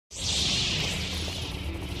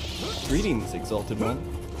Greetings, Exalted One.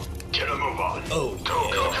 Get a move on. Oh, Go,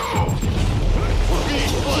 yeah. go, go.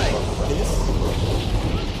 This?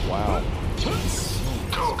 Wow.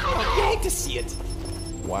 Go, go, I go. hate to see it.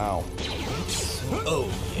 Wow.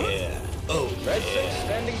 Oh, yeah. Oh, Red 6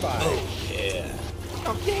 standing by. oh, yeah.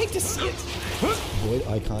 I hate to see it. Avoid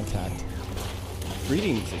eye contact.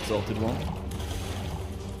 Greetings, Exalted One.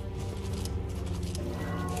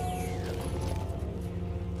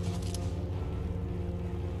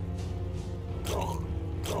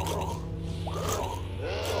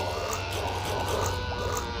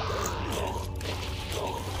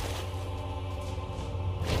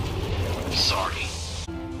 Sorry.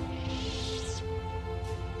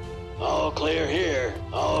 All clear here.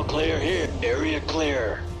 All clear here. Area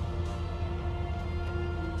clear.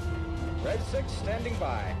 Red 6 standing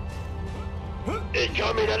by.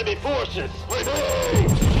 Incoming enemy forces. Retreat!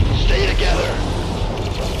 Stay together.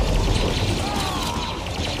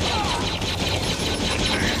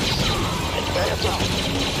 Advance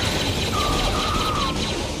up.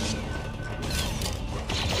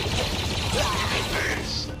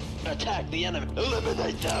 Advance. Attack the enemy.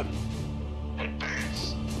 Eliminate them.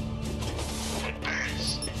 Advance.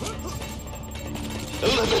 Advance.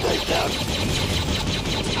 Eliminate them.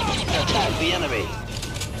 Attack the enemy.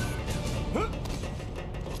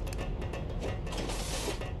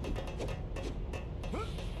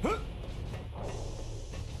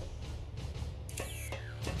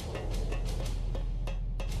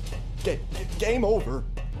 Game over.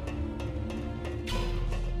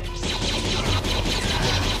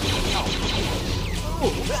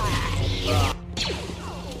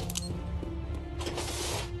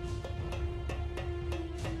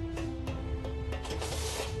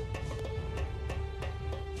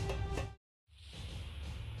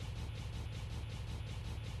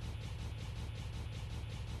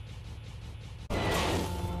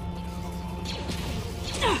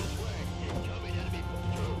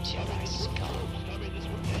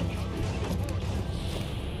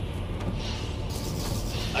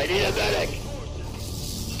 I need a medic.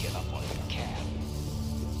 Get up on your cab.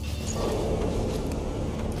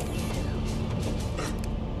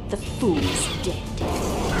 The fool's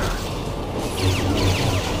dead.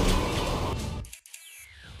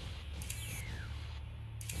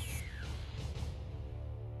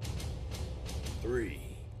 Three,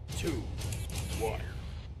 two, one.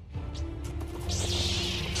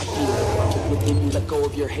 Let go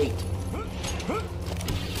of your hate.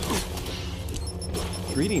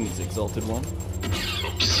 Greetings, Exalted One.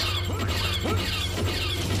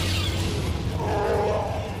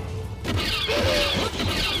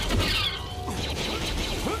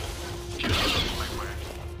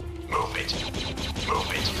 Move it.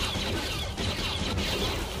 Move it.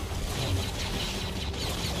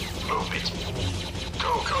 Move it.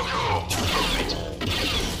 Go, go, go. Move it.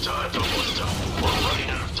 Time's almost up. We're running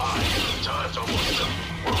out of time. Time's almost up.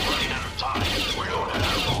 We're running out of time. We don't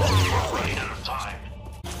have long. We're running out of time.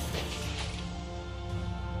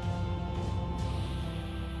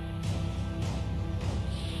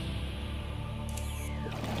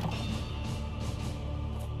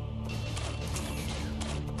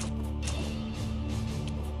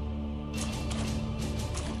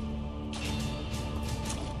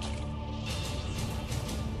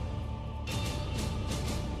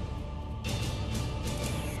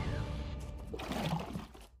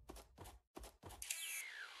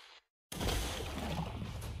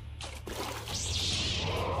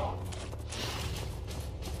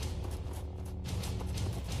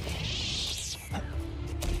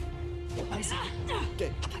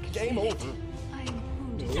 Game over.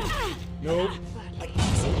 I'm wounded. Nope. But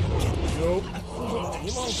Nope.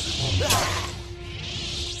 Game over.